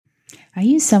Are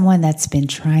you someone that's been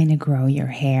trying to grow your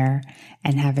hair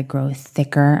and have it grow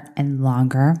thicker and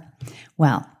longer?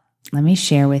 Well, let me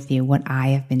share with you what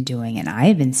I have been doing, and I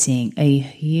have been seeing a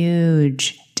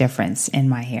huge difference in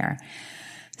my hair.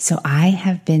 So I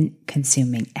have been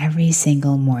consuming every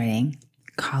single morning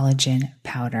collagen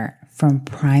powder from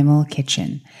Primal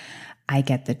Kitchen. I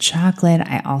get the chocolate.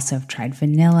 I also have tried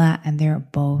vanilla, and they're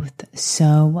both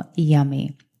so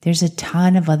yummy. There's a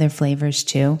ton of other flavors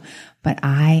too, but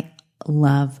I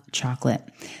love chocolate.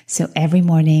 So every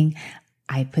morning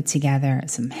I put together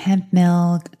some hemp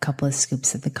milk, a couple of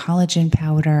scoops of the collagen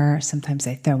powder. Sometimes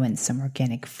I throw in some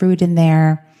organic fruit in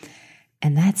there.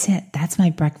 And that's it. That's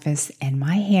my breakfast. And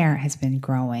my hair has been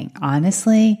growing,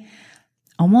 honestly,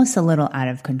 almost a little out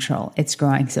of control. It's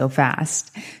growing so fast.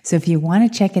 So if you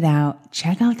want to check it out,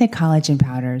 check out their collagen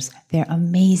powders. They're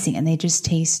amazing and they just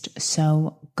taste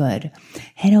so good.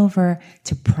 Head over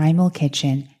to Primal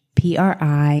Kitchen,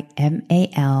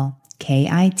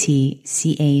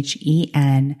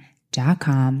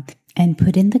 PrimalKitchen.com and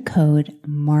put in the code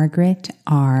Margaret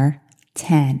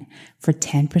R10 for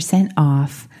 10%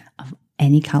 off of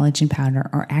any collagen powder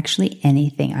or actually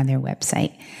anything on their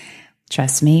website.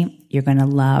 Trust me, you're going to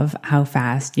love how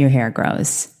fast your hair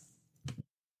grows.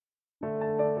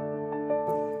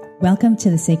 Welcome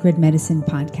to the Sacred Medicine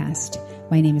Podcast.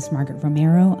 My name is Margaret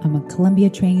Romero. I'm a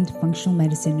Columbia-trained functional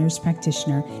medicine nurse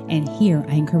practitioner, and here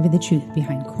I uncover the truth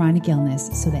behind chronic illness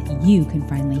so that you can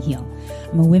finally heal.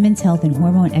 I'm a women's health and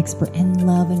hormone expert and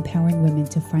love empowering women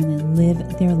to finally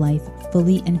live their life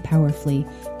fully and powerfully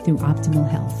through optimal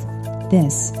health.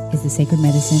 This is the Sacred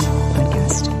Medicine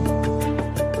Podcast.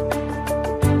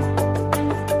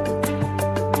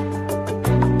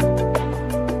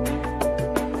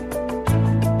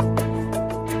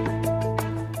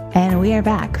 And we are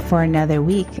back for another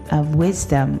week of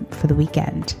wisdom for the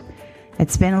weekend.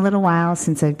 It's been a little while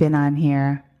since I've been on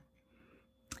here,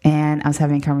 and I was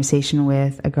having a conversation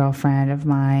with a girlfriend of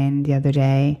mine the other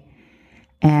day,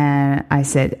 and I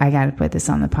said, I got to put this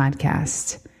on the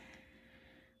podcast.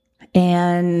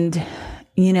 And,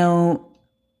 you know,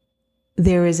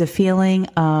 there is a feeling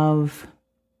of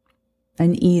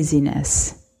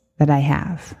uneasiness that I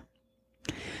have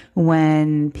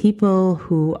when people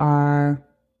who are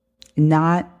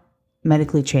not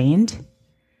medically trained,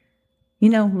 you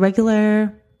know,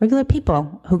 regular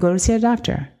people who go to see a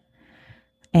doctor,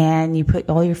 and you put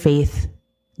all your faith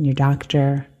in your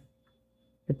doctor,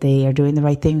 that they are doing the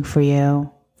right thing for you,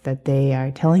 that they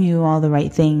are telling you all the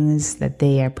right things, that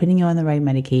they are putting you on the right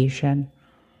medication.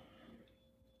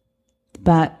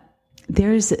 But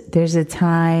there's a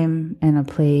time and a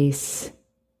place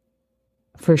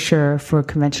for sure for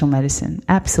conventional medicine.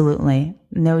 Absolutely.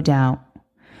 No doubt.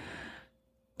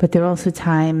 But there are also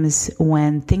times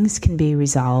when things can be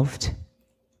resolved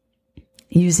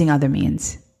using other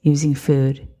means, using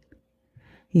food,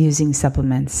 using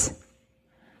supplements,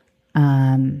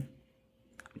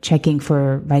 checking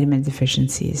for vitamin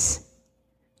deficiencies,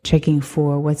 checking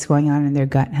for what's going on in their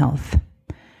gut health,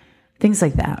 things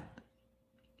like that.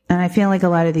 And I feel like a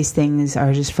lot of these things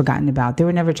are just forgotten about. They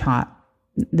were never taught.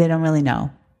 They don't really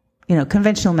know. You know,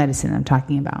 conventional medicine I'm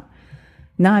talking about.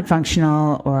 Not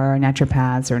functional or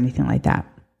naturopaths or anything like that.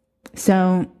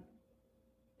 So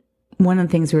one of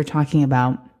the things we were talking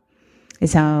about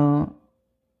is how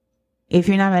if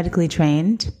you're not medically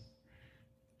trained,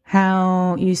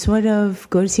 how you sort of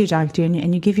go to see a doctor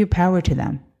and you give your power to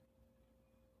them.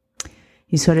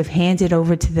 You sort of hand it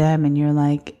over to them and you're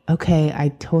like, okay, I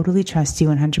totally trust you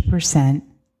 100%.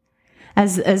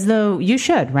 As though you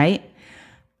should, right?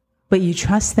 But you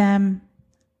trust them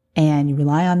and you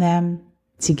rely on them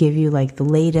to give you like the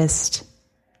latest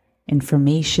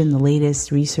information, the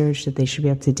latest research that they should be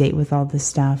up to date with all this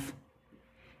stuff.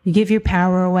 You give your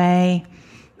power away,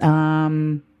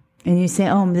 and you say,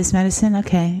 oh, this medicine?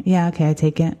 Okay, yeah, okay, I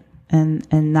take it, and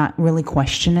not really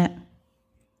question it.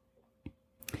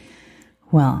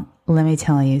 Well, let me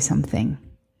tell you something.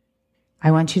 I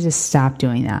want you to stop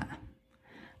doing that.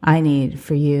 I need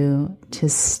for you to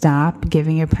stop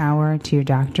giving your power to your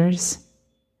doctors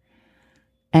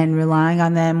and relying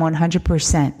on them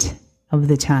 100% of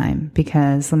the time.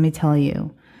 Because let me tell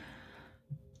you,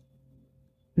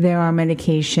 there are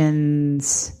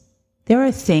medications, there are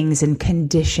things and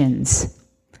conditions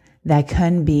that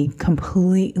can be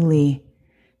completely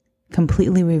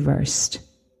reversed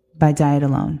by diet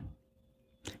alone.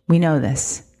 We know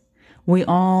this. We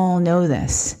all know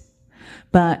this.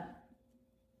 But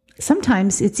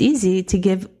sometimes it's easy to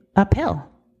give a pill.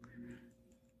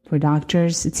 For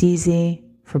doctors, it's easy.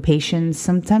 For patients,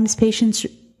 sometimes patients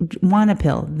want a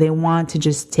pill. They want to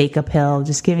just take a pill.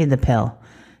 Just give me the pill,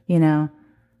 you know.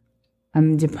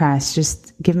 I'm depressed.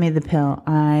 Just give me the pill.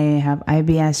 I have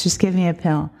IBS. Just give me a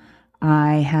pill.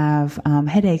 I have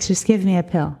headaches. Just give me a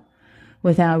pill,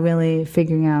 without really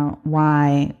figuring out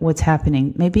what's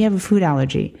happening. Maybe you have a food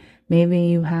allergy. Maybe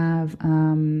you have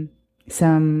some,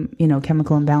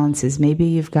 chemical imbalances. Maybe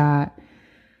you've got,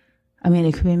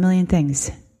 it could be a million things.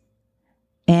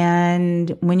 And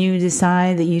when you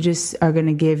decide that you just are going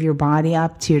to give your body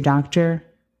up to your doctor,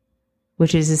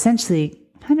 which is essentially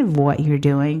kind of what you're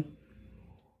doing.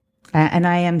 And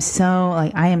I am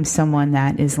someone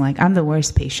that is like, I'm the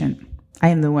worst patient. I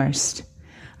am the worst.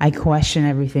 I question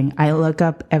everything. I look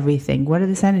up everything. What are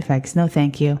the side effects? No,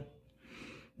 thank you.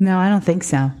 No, I don't think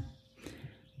so.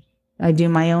 I do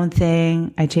my own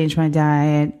thing. I change my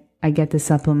diet. I get the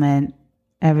supplement.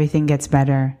 Everything gets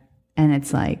better. And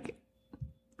it's like,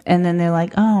 and then they're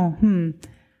like,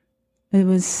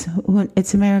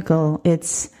 it's a miracle.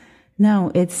 It's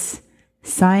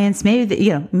science.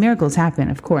 Maybe, miracles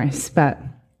happen, of course, but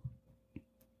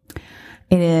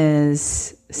it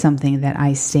is something that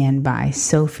I stand by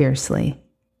so fiercely,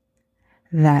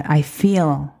 that I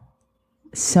feel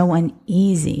so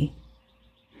uneasy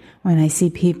when I see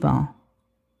people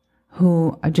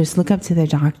who just look up to their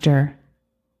doctor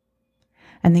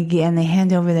and they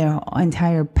hand over their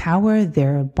entire power,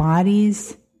 their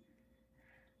bodies,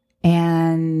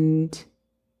 and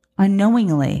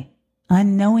unknowingly,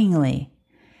 and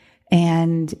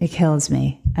it kills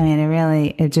me.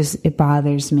 It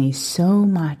bothers me so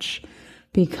much,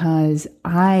 because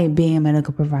being a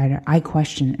medical provider, I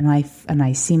question and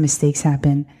I see mistakes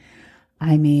happen.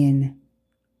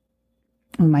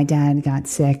 When my dad got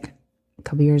sick a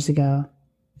couple years ago,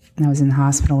 and I was in the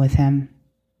hospital with him,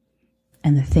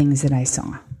 and the things that I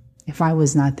saw, if I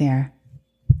was not there,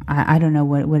 I don't know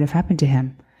what would have happened to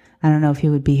him. I don't know if he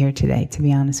would be here today, to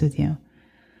be honest with you.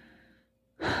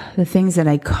 The things that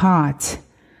I caught,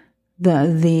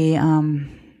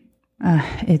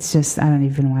 it's just, I don't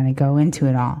even want to go into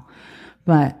it all.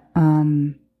 But,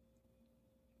 to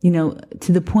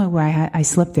the point where I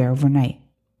slept there overnight,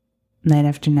 night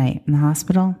after night in the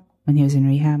hospital. When he was in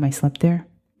rehab, I slept there.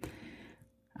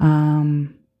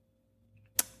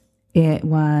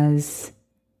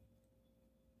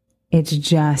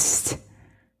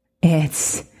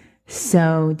 It's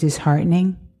so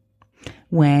disheartening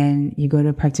when you go to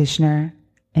a practitioner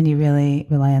and you really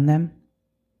rely on them.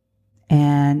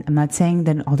 And I'm not saying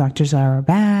that all doctors are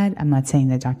bad. I'm not saying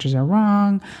that doctors are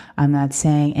wrong. I'm not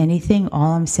saying anything.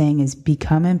 All I'm saying is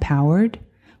become empowered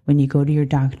when you go to your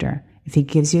doctor. If he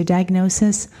gives you a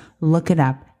diagnosis, look it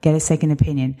up. Get a second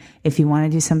opinion. If you want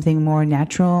to do something more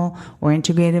natural or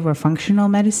integrative or functional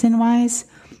medicine-wise,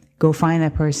 go find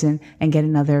that person and get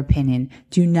another opinion.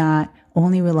 Do not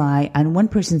only rely on one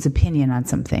person's opinion on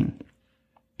something.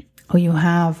 Or you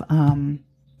have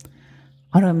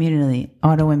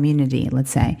autoimmunity,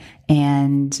 let's say.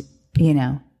 And,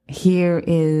 here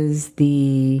is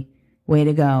the way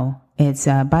to go. It's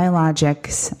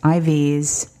biologics,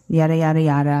 IVs, yada, yada,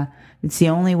 yada. It's the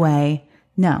only way.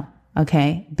 No.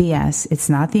 Okay. BS. It's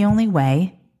not the only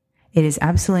way. It is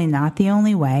absolutely not the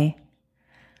only way.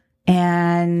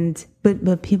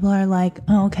 But people are like,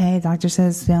 oh, okay, doctor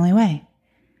says it's the only way.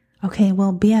 Okay,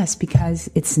 well, BS, because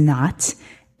it's not.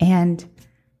 And,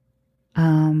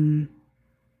 and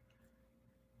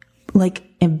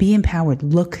be empowered.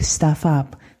 Look stuff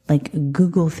up.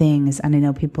 Google things. And I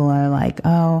know people are like,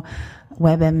 oh,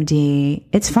 WebMD.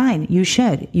 It's fine. You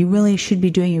should. You really should be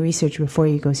doing your research before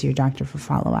you go see your doctor for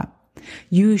follow-up.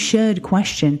 You should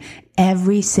question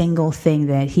every single thing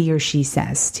that he or she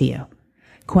says to you.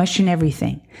 Question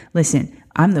everything. Listen,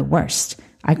 I'm the worst.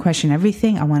 I question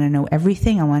everything. I want to know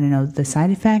everything. I want to know the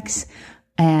side effects.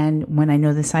 And when I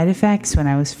know the side effects, when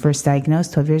I was first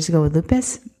diagnosed 12 years ago with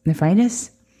lupus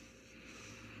nephritis,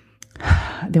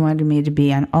 they wanted me to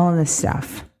be on all of this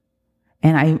stuff.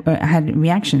 And I had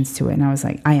reactions to it. And I was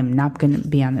like, I am not going to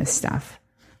be on this stuff.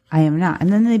 I am not.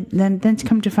 And then to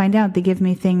come to find out, they give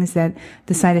me things that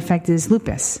the side effect is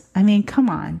lupus. Come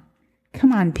on.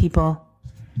 Come on, people.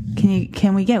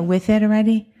 Can we get with it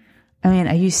already?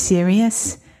 Are you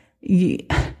serious? It's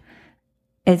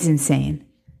insane.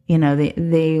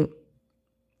 They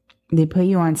put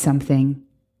you on something.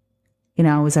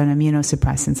 I was on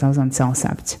immunosuppressants. I was on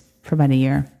Cellcept for about a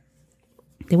year.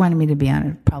 They wanted me to be on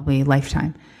it probably a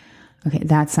lifetime. Okay,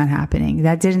 that's not happening.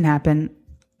 That didn't happen.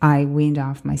 I weaned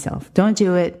off myself. Don't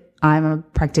do it. I'm a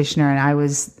practitioner, and I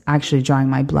was actually drawing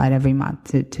my blood every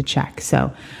month to check.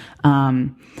 So, I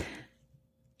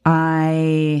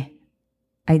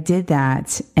did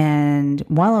that, and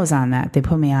while I was on that, they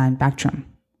put me on Bactrim,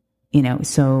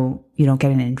 so you don't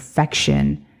get an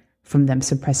infection from them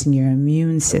suppressing your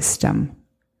immune system.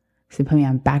 So they put me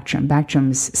on Bactrim.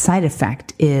 Bactrim's side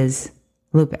effect is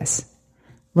lupus.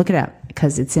 Look it up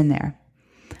because it's in there.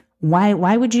 Why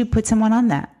would you put someone on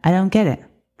that? I don't get it.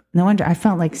 No wonder. I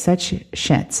felt like such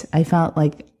shit. I felt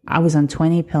like I was on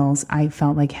 20 pills. I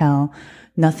felt like hell.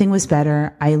 Nothing was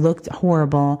better. I looked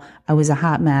horrible. I was a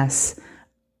hot mess.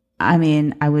 I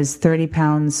mean, I was 30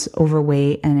 pounds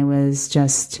overweight, and it was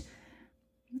just,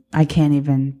 I can't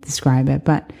even describe it.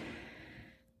 But,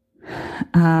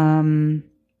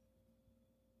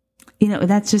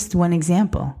 that's just one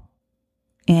example.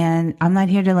 And I'm not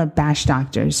here to bash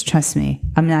doctors. Trust me.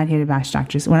 I'm not here to bash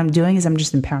doctors. What I'm doing is I'm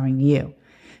just empowering you.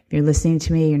 If you're listening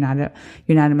to me, you're not a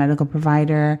medical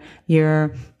provider.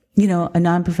 You're, a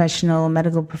non-professional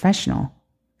medical professional.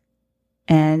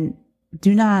 And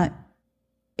do not,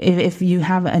 if you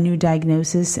have a new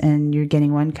diagnosis and you're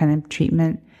getting one kind of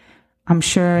treatment, I'm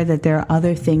sure that there are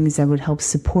other things that would help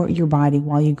support your body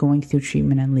while you're going through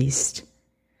treatment at least.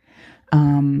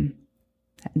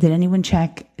 Did anyone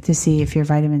check to see if you're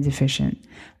vitamin deficient?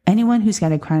 Anyone who's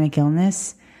got a chronic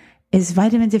illness is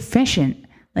vitamin deficient.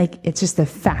 It's just a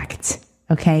fact.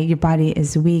 Okay. Your body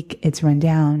is weak. It's run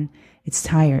down. It's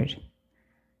tired.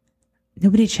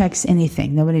 Nobody checks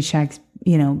anything. Nobody checks,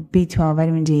 B12,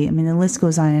 vitamin D. I mean, the list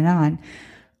goes on and on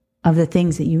of the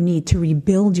things that you need to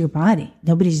rebuild your body.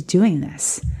 Nobody's doing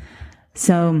this.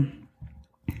 So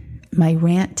my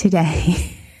rant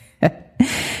today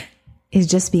is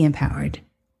just be empowered.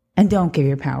 And don't give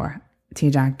your power to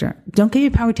your doctor. Don't give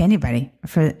your power to anybody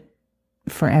for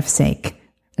F's sake.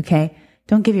 Okay?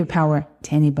 Don't give your power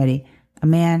to anybody. A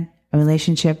man, a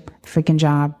relationship, a freaking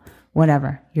job,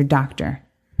 whatever. Your doctor.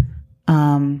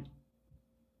 Don't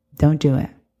do it.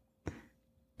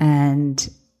 And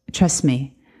trust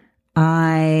me,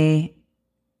 I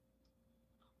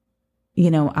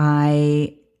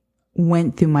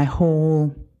went through my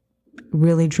whole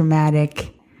really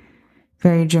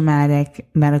very dramatic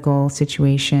medical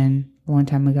situation a long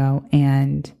time ago.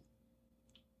 And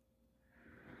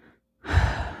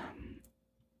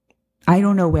I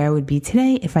don't know where I would be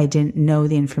today if I didn't know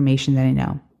the information that I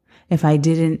know. If I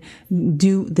didn't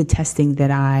do the testing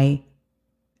that I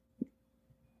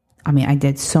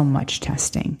did so much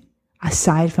testing.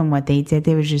 Aside from what they did,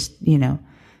 they were just,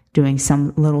 doing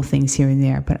some little things here and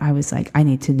there. But I was like, I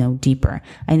need to know deeper.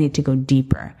 I need to go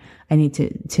deeper. I need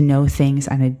to know things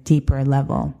on a deeper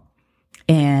level.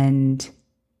 And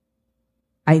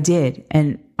I did,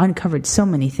 and uncovered so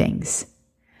many things.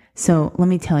 So let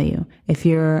me tell you, if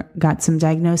you're got some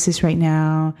diagnosis right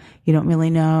now, you don't really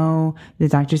know, the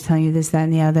doctor's telling you this, that,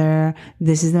 and the other,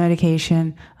 this is the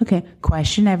medication. Okay,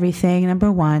 question everything. Number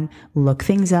 1, look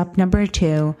things up. Number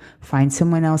 2, find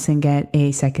someone else and get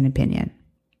a second opinion.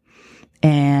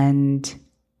 And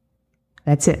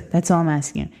that's it. That's all I'm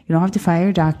asking you. You don't have to fire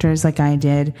your doctors like I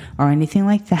did or anything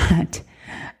like that.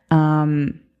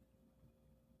 Like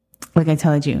I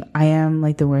told you, I am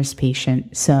like the worst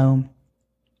patient. So,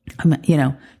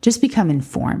 just become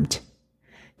informed.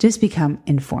 Just become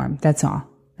informed. That's all.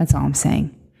 That's all I'm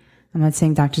saying. I'm not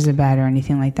saying doctors are bad or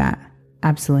anything like that.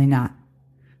 Absolutely not.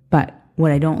 But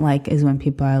what I don't like is when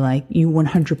people are like, you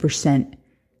 100%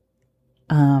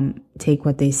 take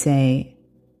what they say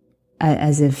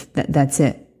as if that's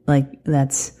it. Like,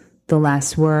 that's the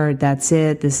last word. That's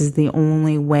it. This is the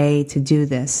only way to do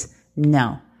this.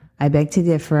 No, I beg to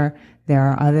differ. There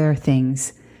are other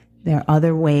things. There are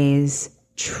other ways.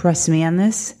 Trust me on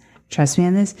this. Trust me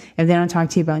on this. If they don't talk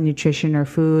to you about nutrition or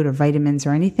food or vitamins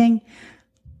or anything,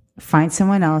 find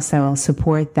someone else that will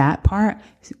support that part.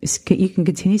 You can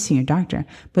continue seeing your doctor,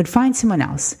 but find someone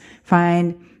else.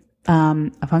 Find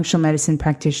a functional medicine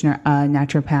practitioner, a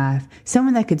naturopath,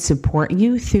 someone that could support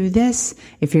you through this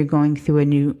if you're going through a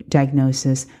new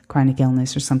diagnosis, chronic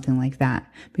illness, or something like that.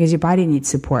 Because your body needs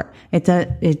support.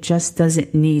 It just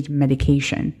doesn't need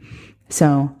medication.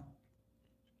 So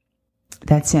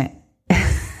that's it.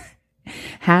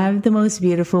 Have the most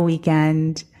beautiful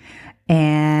weekend.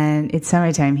 And it's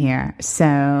summertime here.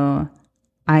 So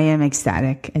I am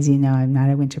ecstatic. As you know, I'm not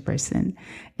a winter person.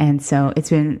 And so it's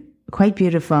been quite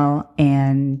beautiful.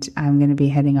 And I'm going to be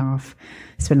heading off,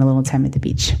 spend a little time at the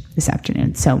beach this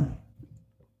afternoon. So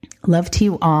love to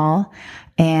you all.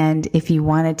 And if you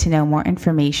wanted to know more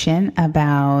information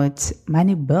about my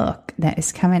new book that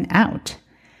is coming out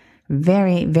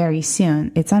very, very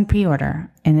soon, it's on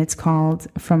pre-order, and it's called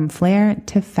From Flare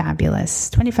to Fabulous,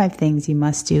 25 Things You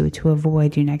Must Do to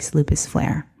Avoid Your Next Lupus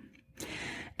Flare.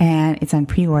 And it's on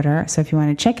pre-order. So if you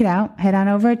want to check it out, head on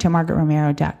over to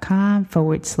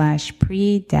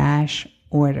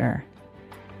margaretromero.com/pre-order.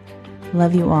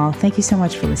 Love you all. Thank you so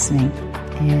much for listening,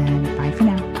 and bye for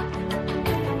now.